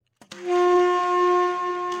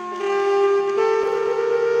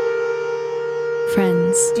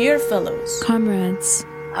Friends. Dear fellows. Comrades.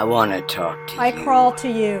 I want to talk to you. I crawl to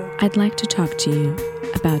you. I'd like to talk to you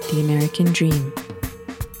about the American dream.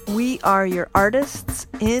 We are your artists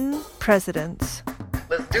in presidents.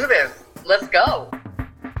 Let's do this. Let's go.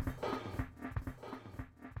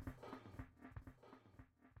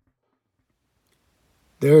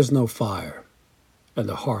 There is no fire, and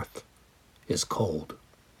the hearth is cold.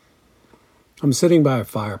 I'm sitting by a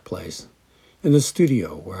fireplace in the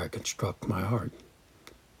studio where I construct my art.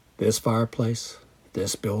 This fireplace,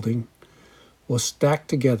 this building, was stacked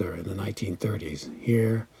together in the 1930s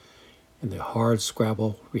here in the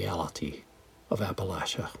hard-scrabble reality of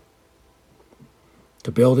Appalachia.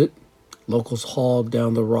 To build it, locals hauled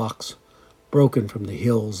down the rocks broken from the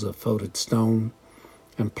hills of folded stone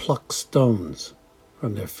and plucked stones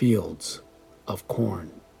from their fields of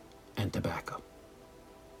corn and tobacco.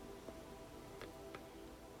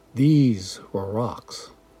 These were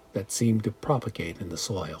rocks that seemed to propagate in the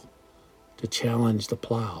soil, to challenge the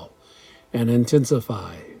plow and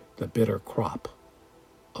intensify the bitter crop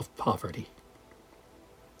of poverty.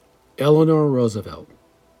 Eleanor Roosevelt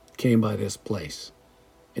came by this place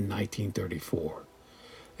in 1934,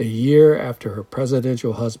 a year after her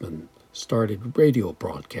presidential husband started radio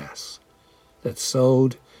broadcasts that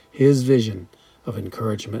sowed his vision of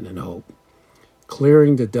encouragement and hope,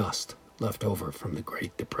 clearing the dust left over from the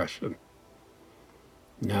Great Depression.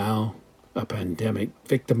 Now, a pandemic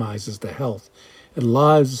victimizes the health and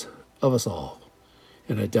lives of us all,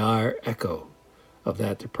 and a dire echo of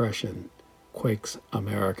that depression quakes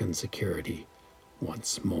American security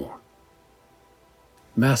once more.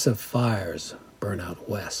 Massive fires burn out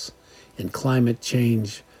west in climate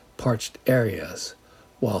change parched areas,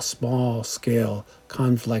 while small-scale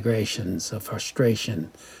conflagrations of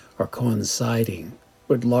frustration are coinciding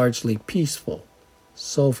with largely peaceful,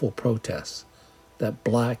 soulful protests that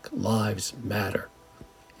Black Lives Matter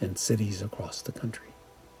in cities across the country.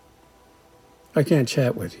 I can't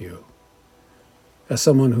chat with you as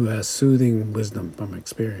someone who has soothing wisdom from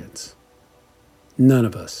experience. None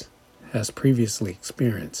of us has previously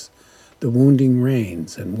experienced the wounding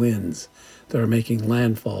rains and winds that are making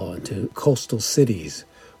landfall into coastal cities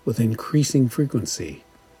with increasing frequency,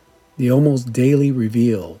 the almost daily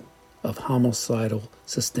reveal of homicidal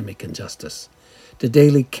systemic injustice, the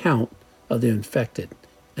daily count of the infected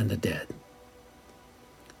and the dead.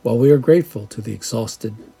 While we are grateful to the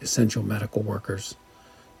exhausted essential medical workers,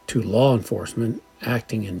 to law enforcement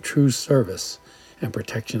acting in true service and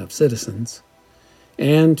protection of citizens,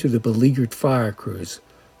 and to the beleaguered fire crews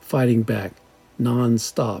fighting back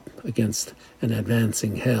non-stop against an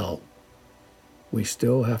advancing hell, we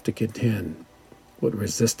still have to contend with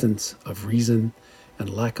resistance of reason and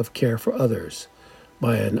lack of care for others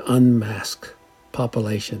by an unmasked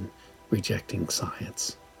population rejecting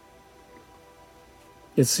science.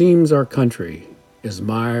 It seems our country is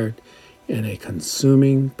mired in a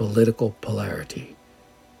consuming political polarity.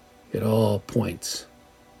 It all points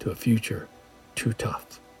to a future too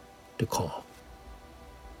tough to call.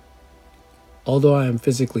 Although I am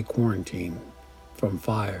physically quarantined from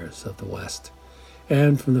fires of the West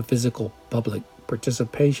and from the physical public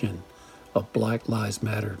participation of Black Lives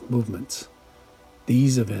Matter movements,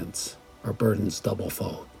 these events are burdens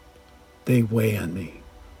double-fold. They weigh on me,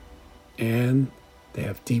 and they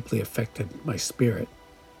have deeply affected my spirit,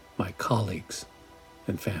 my colleagues,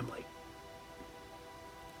 and family.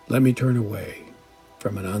 Let me turn away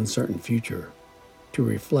from an uncertain future to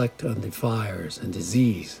reflect on the fires and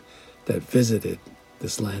disease that visited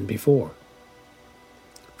this land before.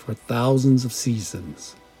 For thousands of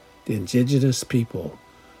seasons, the indigenous people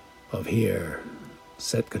of here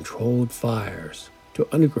set controlled fires to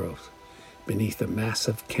undergrowth beneath the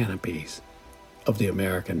massive canopies of the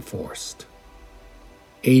American forest,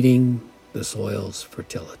 aiding the soil's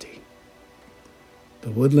fertility. The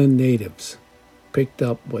woodland natives picked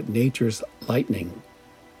up what nature's lightning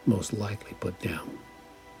most likely put down.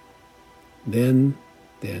 Then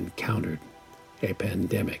they encountered a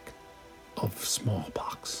pandemic of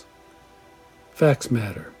smallpox. Facts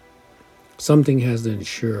matter. Something has to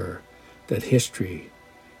ensure that history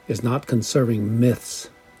is not conserving myths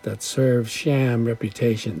that serve sham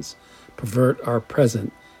reputations, pervert our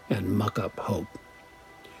present, and muck up hope.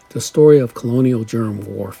 The story of colonial germ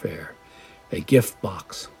warfare, a gift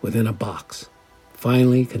box within a box,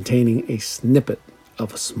 finally containing a snippet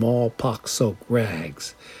of smallpox-soaked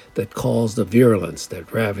rags that caused the virulence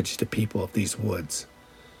that ravaged the people of these woods,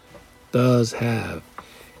 does have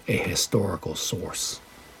a historical source.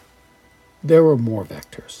 There were more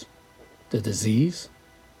vectors. The disease,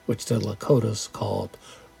 which the Lakotas called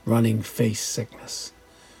running face sickness,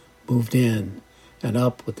 moved in and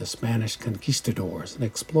up with the Spanish conquistadors and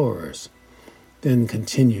explorers, then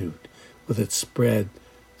continued with its spread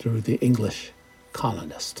through the English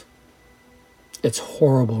colonist. Its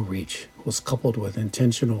horrible reach was coupled with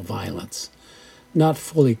intentional violence, not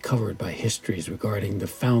fully covered by histories regarding the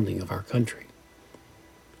founding of our country.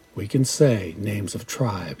 We can say names of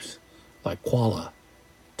tribes like Qualla,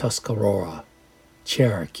 Tuscarora,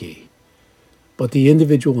 Cherokee, but the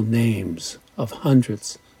individual names of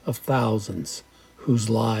hundreds of thousands whose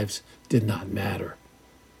lives did not matter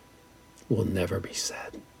will never be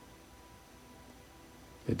said.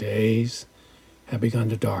 The days have begun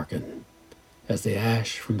to darken as the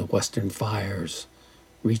ash from the western fires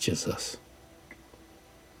reaches us.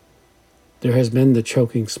 There has been the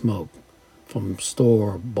choking smoke from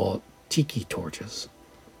store-bought tiki torches,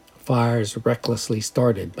 fires recklessly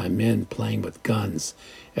started by men playing with guns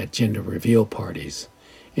at gender reveal parties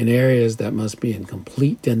in areas that must be in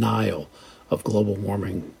complete denial of global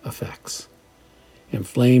warming effects, and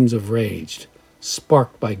flames of rage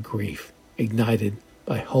sparked by grief, ignited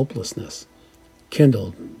by hopelessness,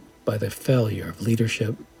 kindled by the failure of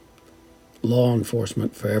leadership, law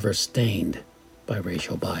enforcement forever stained by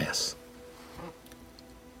racial bias.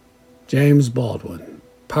 James Baldwin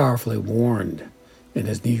powerfully warned in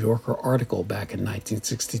his New Yorker article back in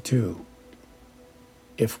 1962,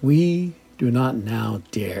 if we do not now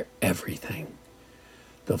dare everything,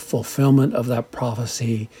 the fulfillment of that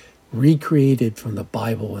prophecy recreated from the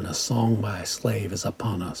Bible in a song by a slave is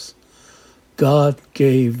upon us. God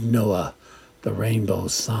gave Noah the rainbow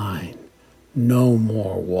sign. No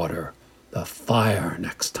more water, the fire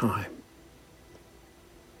next time.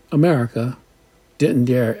 America didn't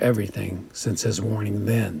dare everything since his warning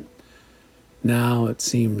then. Now it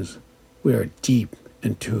seems we are deep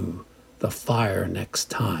into the fire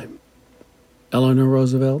next time. Eleanor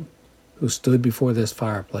Roosevelt, who stood before this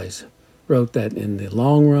fireplace, wrote that in the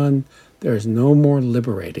long run, there is no more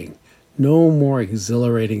liberating, no more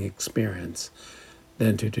exhilarating experience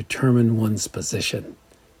than to determine one's position.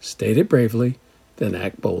 State it bravely, then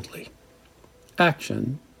act boldly.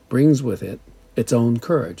 Action brings with it its own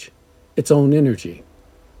courage, its own energy,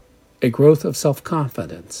 a growth of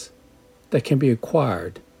self-confidence that can be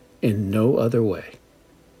acquired in no other way.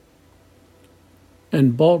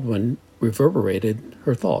 And Baldwin reverberated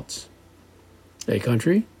her thoughts. A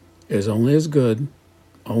country is only as good,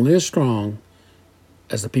 only as strong,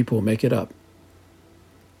 as the people who make it up.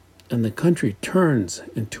 And the country turns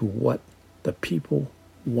into what the people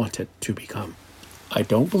want it to become. I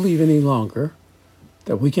don't believe any longer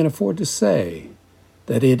that we can afford to say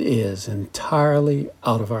that it is entirely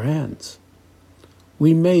out of our hands.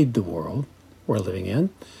 We made the world we're living in,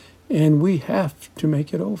 and we have to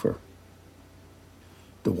make it over.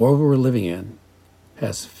 The world we're living in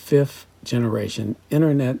has fifth-generation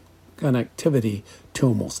internet connectivity to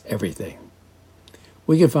almost everything.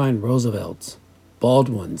 We can find Roosevelt's,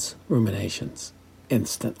 Baldwin's ruminations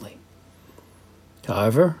instantly.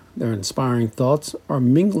 However, their inspiring thoughts are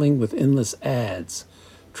mingling with endless ads,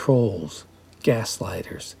 trolls,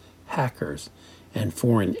 gaslighters, hackers, and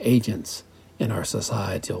foreign agents in our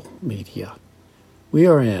societal media. We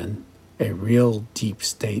are in a real deep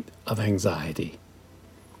state of anxiety.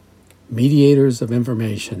 Mediators of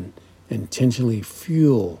information intentionally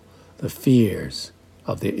fuel the fears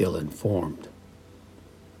of the ill-informed.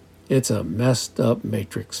 It's a messed up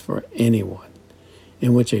matrix for anyone,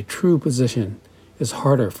 in which a true position is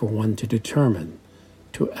harder for one to determine,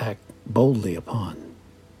 to act boldly upon.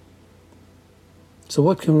 So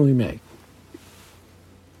what can we make?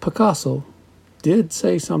 Picasso did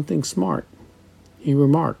say something smart. He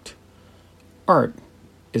remarked, "Art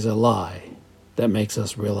is a lie that makes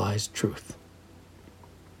us realize truth."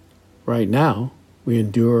 Right now, we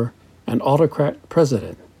endure an autocrat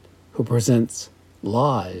president who presents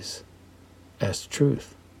lies as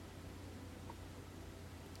truth.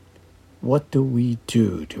 What do we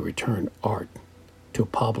do to return art to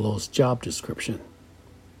Pablo's job description?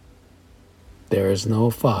 There is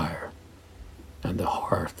no fire, and the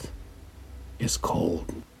hearth is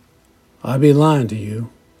cold. I'd be lying to you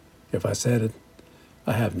if I said it.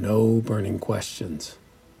 I have no burning questions.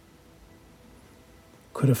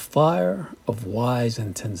 Could a fire of wise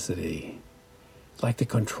intensity, like the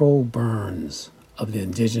controlled burns of the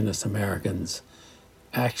indigenous Americans,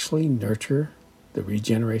 actually nurture the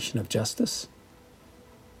regeneration of justice?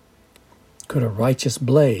 Could a righteous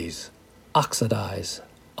blaze oxidize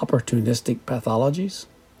opportunistic pathologies?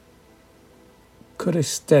 Could a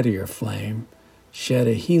steadier flame shed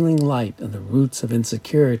a healing light on the roots of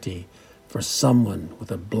insecurity for someone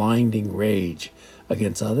with a blinding rage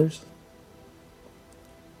against others?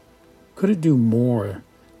 Could it do more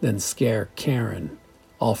than scare Karen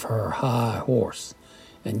off her high horse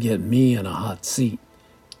and get me in a hot seat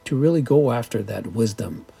to really go after that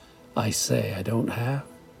wisdom I say I don't have?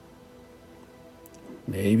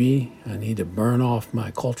 Maybe I need to burn off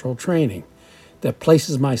my cultural training that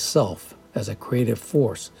places myself as a creative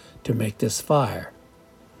force to make this fire,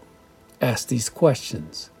 ask these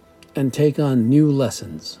questions, and take on new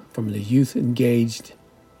lessons from the youth engaged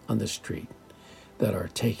on the street that are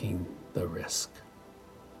taking the risk.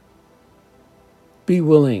 Be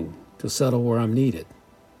willing to settle where I'm needed.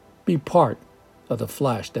 Be part of the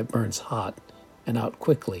flash that burns hot and out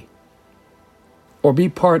quickly. Or be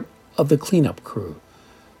part of the cleanup crew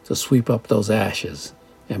to sweep up those ashes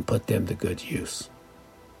and put them to good use.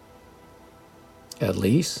 At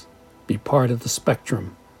least be part of the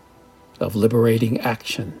spectrum of liberating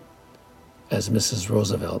action, as Mrs.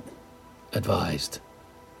 Roosevelt advised.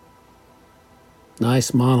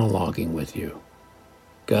 Nice monologuing with you.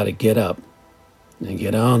 Gotta get up and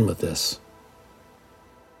get on with this.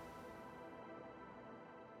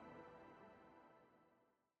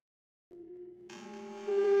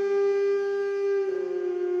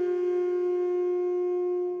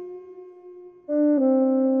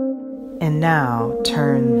 And now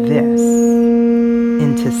turn this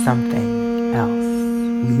into something else.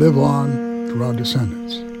 We live on through our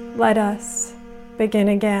descendants. Let us begin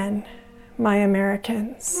again, my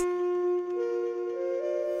Americans.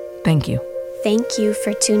 Thank you, Thank you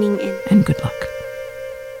for tuning in. and good luck.